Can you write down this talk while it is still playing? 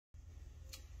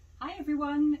Hi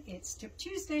everyone, it's Tip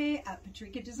Tuesday at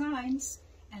Patrika Designs,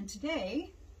 and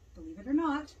today, believe it or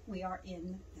not, we are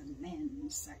in the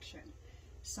men's section.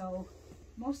 So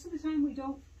most of the time we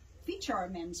don't feature our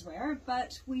menswear,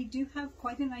 but we do have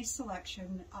quite a nice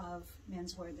selection of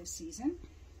menswear this season,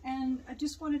 and I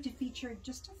just wanted to feature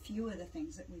just a few of the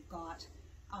things that we've got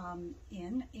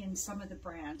in some of the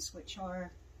brands, which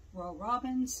are Royal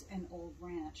Robins and Old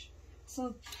Ranch.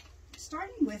 So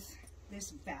starting with this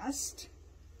vest,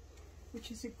 which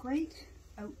is a great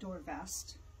outdoor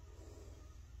vest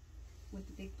with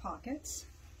the big pockets,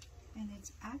 and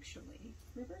it's actually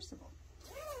reversible.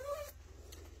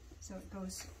 So it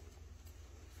goes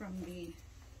from the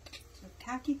sort of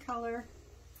khaki color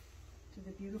to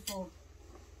the beautiful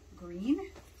green,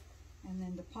 and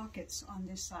then the pockets on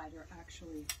this side are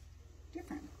actually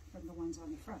different from the ones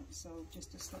on the front. So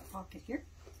just a slip pocket here.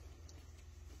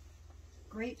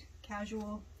 Great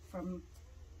casual from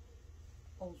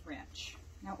Old Ranch.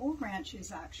 Now Old Ranch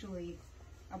is actually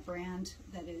a brand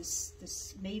that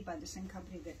is made by the same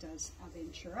company that does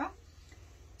Aventura.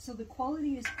 So the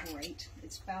quality is great,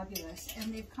 it's fabulous,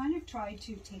 and they've kind of tried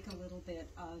to take a little bit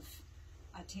of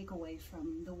a takeaway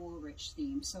from the Woolrich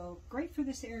theme. So great for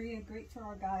this area, great for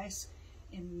our guys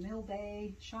in Mill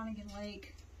Bay, Shawnigan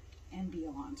Lake, and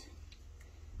beyond.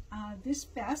 This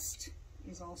vest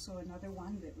is also another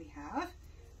one that we have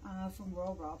from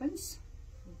Royal Robins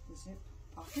with the zip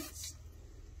pockets.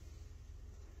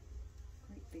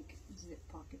 Great big zip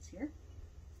pockets here.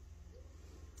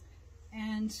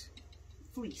 And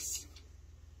fleece.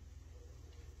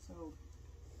 So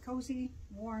cozy,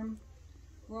 warm,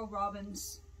 Royal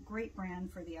Robins, great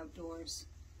brand for the outdoors.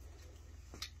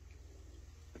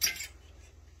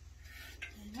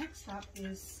 And next up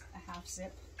is a half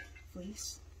zip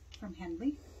fleece from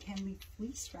Henley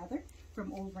fleece rather,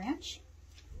 from Old Ranch.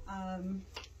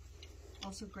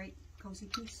 Also great cozy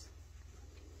piece.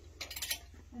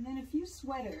 And then a few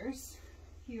sweaters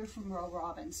here from Royal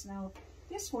Robins. Now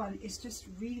this one is just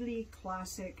really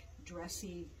classic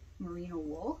dressy merino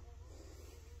wool.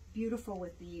 Beautiful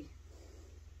with the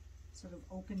sort of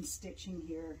open stitching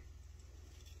here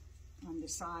on the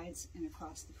sides and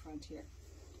across the front here.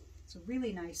 So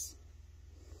really nice,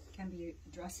 can be a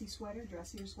dressier sweater.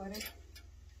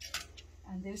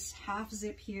 And this half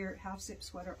zip here, half zip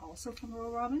sweater also from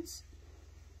Royal Robins.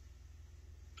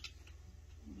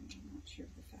 I'm not sure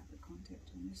of the fabric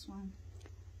content on this one.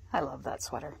 I love that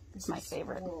sweater. It's my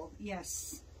favorite. Wool.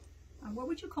 Yes. What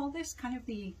would you call this? Kind of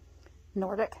the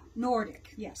Nordic?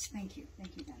 Nordic, yes. Thank you.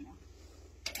 Thank you, Danielle.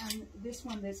 And this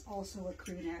one is also a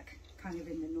crew neck, kind of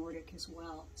in the Nordic as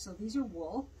well. So these are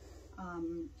wool,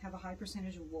 have a high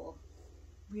percentage of wool.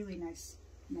 Really nice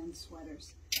men's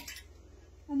sweaters.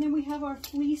 And then we have our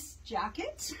fleece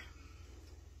jacket,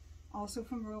 also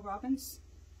from Royal Robins,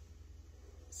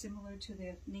 similar to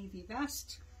the navy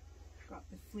vest. Got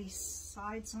the fleece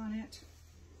sides on it.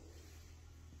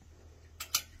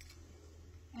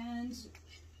 And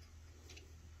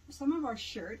some of our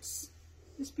shirts,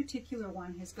 this particular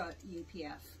one has got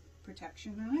UPF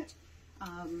protection on it.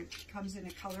 Comes in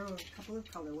a couple of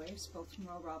colorways, both from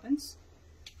Royal Robins.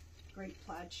 Great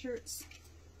plaid shirts.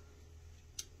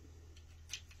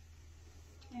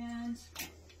 And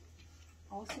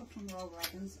also from Royal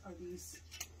Robins are these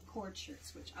cord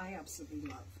shirts, which I absolutely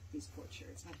love, these cord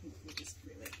shirts. I think they're just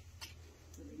really,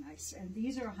 really nice. And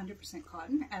these are 100%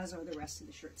 cotton, as are the rest of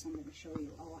the shirts I'm going to show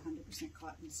you, all 100%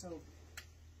 cotton. So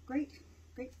great,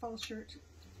 great fall shirt.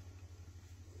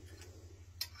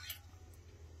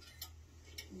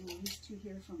 And then these two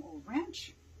here from Old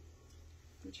Ranch,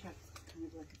 which have kind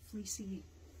of like a fleecy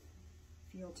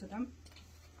feel to them.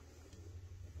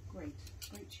 Great,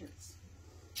 great shirts.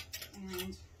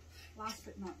 And last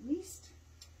but not least,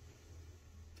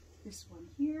 this one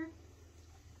here,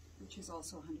 which is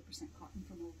also 100% cotton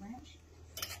from Old Ranch.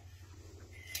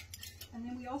 And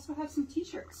then we also have some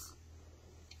t-shirts.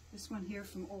 This one here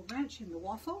from Old Ranch in the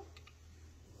waffle,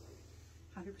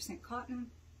 100%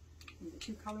 cotton in the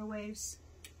two colorways,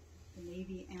 the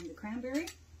navy and the cranberry.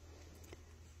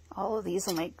 All of these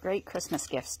will make great Christmas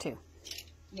gifts too.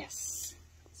 Yes.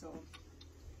 So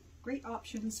great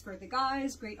options for the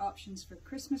guys, great options for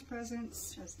Christmas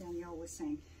presents, as Danielle was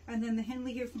saying. And then the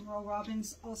Henley here from Royal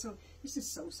Robins, also, this is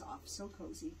so soft, so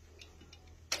cozy.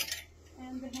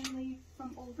 And the Henley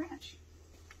from Old Ranch.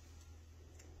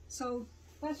 So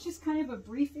that's just kind of a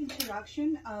brief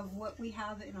introduction of what we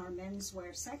have in our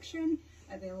menswear section,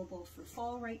 available for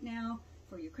fall right now,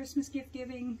 for your Christmas gift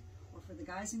giving, or for the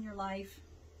guys in your life.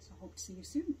 So hope to see you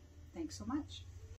soon. Thanks so much.